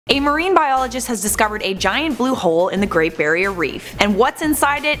A marine biologist has discovered a giant blue hole in the Great Barrier Reef, and what's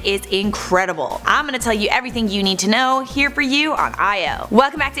inside it is incredible. I'm gonna tell you everything you need to know here for you on IO.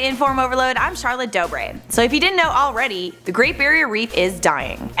 Welcome back to Informoverload, I'm Charlotte Dobre. So if you didn't know already, the Great Barrier Reef is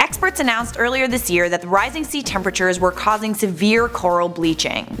dying. Experts announced earlier this year that the rising sea temperatures were causing severe coral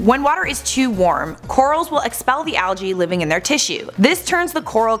bleaching. When water is too warm, corals will expel the algae living in their tissue. This turns the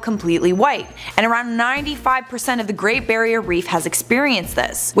coral completely white, and around 95% of the Great Barrier Reef has experienced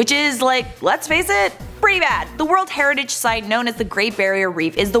this, which is, like, let's face it, pretty bad. The World Heritage Site known as the Great Barrier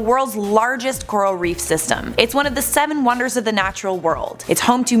Reef is the world's largest coral reef system. It's one of the 7 wonders of the natural world. It's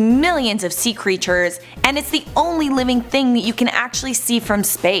home to millions of sea creatures, and it's the only living thing that you can actually see from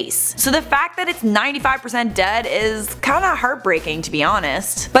space. So the fact that it's 95% dead is kinda heartbreaking, to be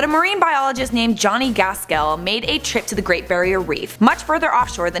honest. But a marine biologist named Johnny Gaskell made a trip to the Great Barrier Reef, much further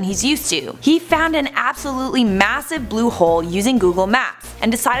offshore than he's used to. He found an absolutely massive blue hole using Google Maps,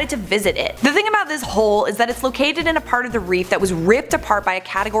 and decided to visit it. The thing about this hole is that it's located in a part of the reef that was ripped apart by a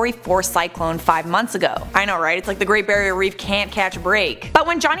Category 4 cyclone 5 months ago. I know, right? It's like the Great Barrier Reef can't catch a break. But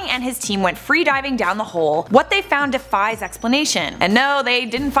when Johnny and his team went free diving down the hole, what they found defies explanation. And no, they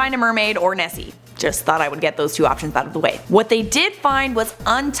didn't find a mermaid or Nessie. Just thought I would get those 2 options out of the way. What they did find was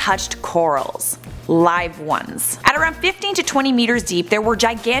untouched corals. Live ones. At around 15 to 20 meters deep, there were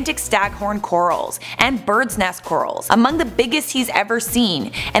gigantic staghorn corals and bird's nest corals, among the biggest he's ever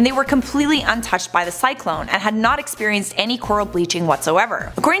seen, and they were completely untouched by the cyclone and had not experienced any coral bleaching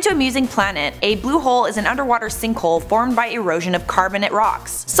whatsoever. According to Amusing Planet, a blue hole is an underwater sinkhole formed by erosion of carbonate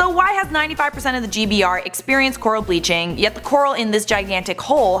rocks. So why has 95% of the GBR experienced coral bleaching, yet the coral in this gigantic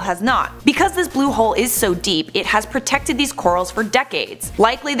hole has not? Because this blue hole is so deep, it has protected these corals for decades.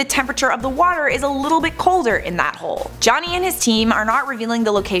 Likely the temperature of the water is a little bit colder in that hole. Johnny and his team are not revealing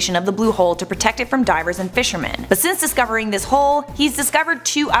the location of the blue hole to protect it from divers and fishermen, but since discovering this hole, he's discovered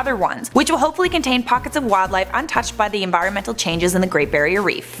 2 other ones, which will hopefully contain pockets of wildlife untouched by the environmental changes in the Great Barrier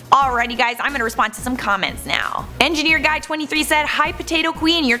Reef. Alrighty guys, I'm gonna respond to some comments now. Engineer Guy 23 said, "Hi Potato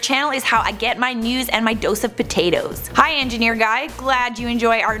Queen, your channel is how I get my news and my dose of potatoes." Hi Engineer Guy, glad you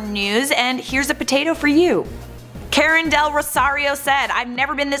enjoy our news, and here's a potato for you. Karen Del Rosario said, "I've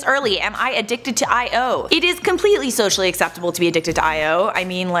never been this early. Am I addicted to IO?" It is completely socially acceptable to be addicted to IO. I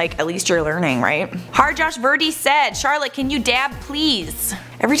mean, like, at least you're learning, right? Hard Josh Verdi said, "Charlotte, can you dab please?"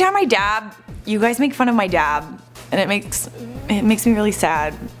 Every time I dab, you guys make fun of my dab, and it makes me really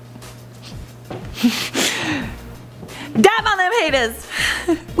sad. Dab on them haters!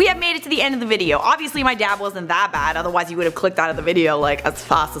 We have made it to the end of the video. Obviously my dab wasn't that bad, otherwise you would have clicked out of the video like as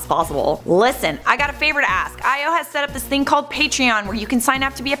fast as possible. Listen, I got a favor to ask. IO has set up this thing called Patreon where you can sign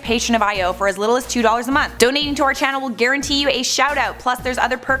up to be a patron of IO for as little as $2 a month. Donating to our channel will guarantee you a shout out, plus there's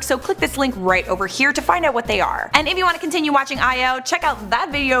other perks, so click this link right over here to find out what they are. And if you want to continue watching IO, check out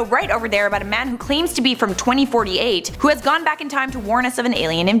that video right over there about a man who claims to be from 2048 who has gone back in time to warn us of an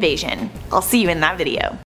alien invasion. I'll see you in that video.